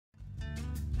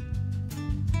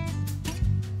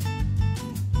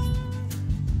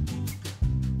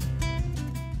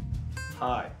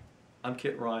Hi, I'm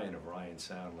Kit Ryan of Ryan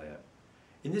Sound Lab.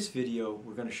 In this video,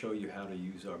 we're going to show you how to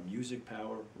use our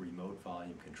MusicPower remote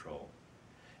volume control.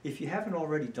 If you haven't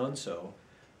already done so,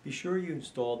 be sure you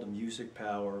install the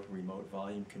MusicPower remote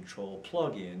volume control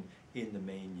plug-in in the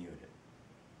main unit.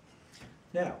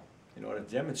 Now, in order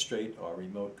to demonstrate our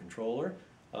remote controller,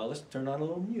 let's turn on a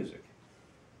little music.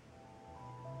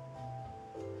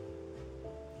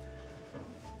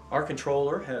 Our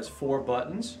controller has 4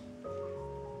 buttons.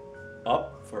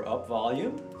 Up for up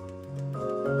volume,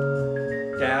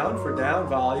 down for down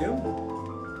volume.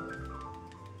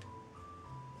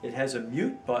 It has a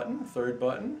mute button, 3rd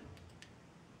button,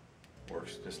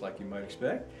 works just like you might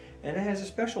expect, and it has a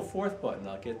special 4th button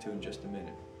I'll get to in just a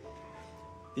minute.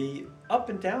 The up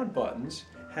and down buttons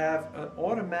have an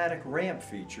automatic ramp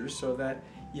feature so that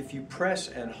if you press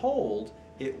and hold,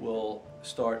 it will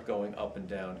start going up and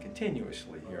down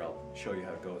continuously. Here, I'll show you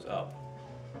how it goes up.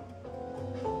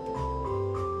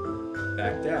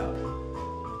 Back down.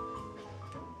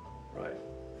 Right.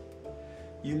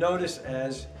 You notice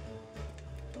as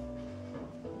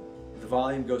the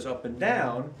volume goes up and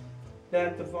down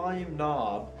that the volume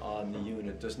knob on the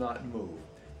unit does not move.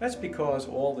 That's because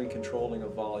all the controlling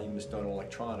of volume is done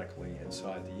electronically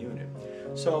inside the unit.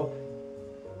 So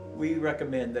we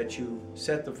recommend that you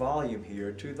set the volume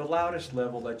here to the loudest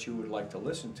level that you would like to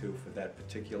listen to for that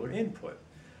particular input.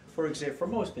 For example, for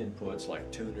most inputs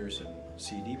like tuners and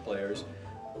CD players,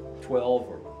 12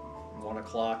 or 1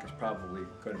 o'clock is probably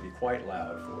going to be quite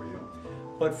loud for you.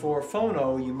 But for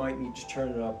phono, you might need to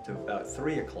turn it up to about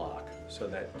 3 o'clock so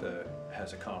that it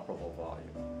has a comparable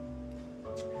volume.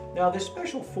 Now this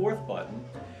special 4th button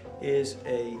is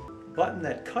a button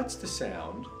that cuts the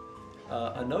sound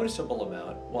a noticeable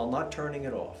amount while not turning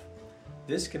it off.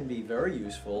 This can be very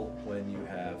useful when you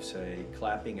have, say,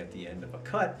 clapping at the end of a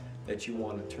cut that you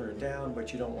want to turn down,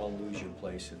 but you don't want to lose your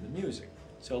place in the music.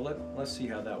 So let's see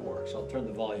how that works. I'll turn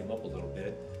the volume up a little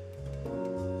bit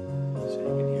so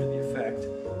you can hear the effect.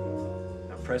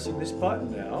 Now pressing this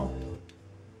button now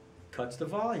cuts the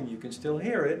volume. You can still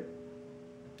hear it.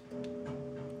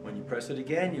 When you press it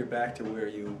again, you're back to where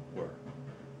you were.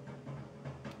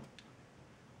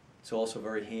 It's also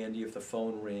very handy if the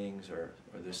phone rings or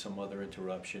there's some other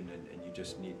interruption and you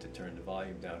just need to turn the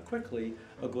volume down quickly,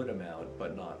 a good amount,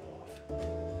 but not off.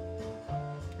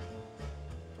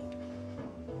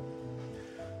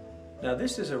 Now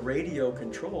this is a radio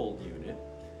controlled unit,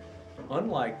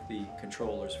 unlike the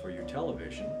controllers for your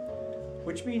television,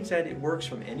 which means that it works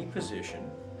from any position.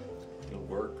 It'll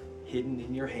work hidden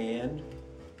in your hand. You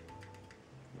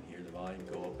can hear the volume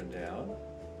go up and down.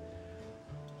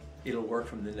 It'll work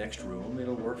from the next room.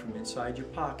 It'll work from inside your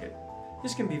pocket.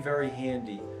 This can be very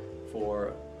handy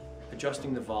for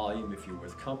adjusting the volume if you're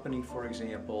with company, for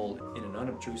example, in an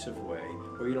unobtrusive way,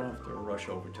 where you don't have to rush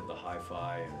over to the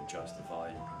hi-fi and adjust the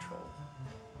volume control.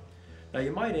 Now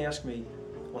you might ask me,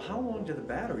 well, how long do the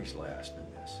batteries last in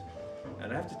this?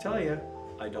 And I have to tell you,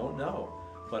 I don't know.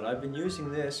 But I've been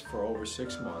using this for over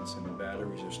 6 months and the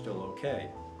batteries are still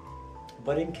okay.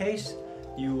 But in case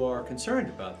you are concerned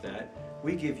about that,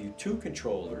 we give you 2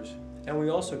 controllers and we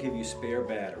also give you spare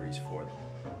batteries for them,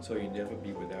 so you'll never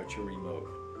be without your remote.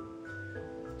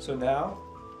 So now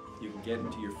you can get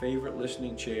into your favorite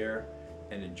listening chair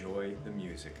and enjoy the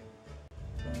music.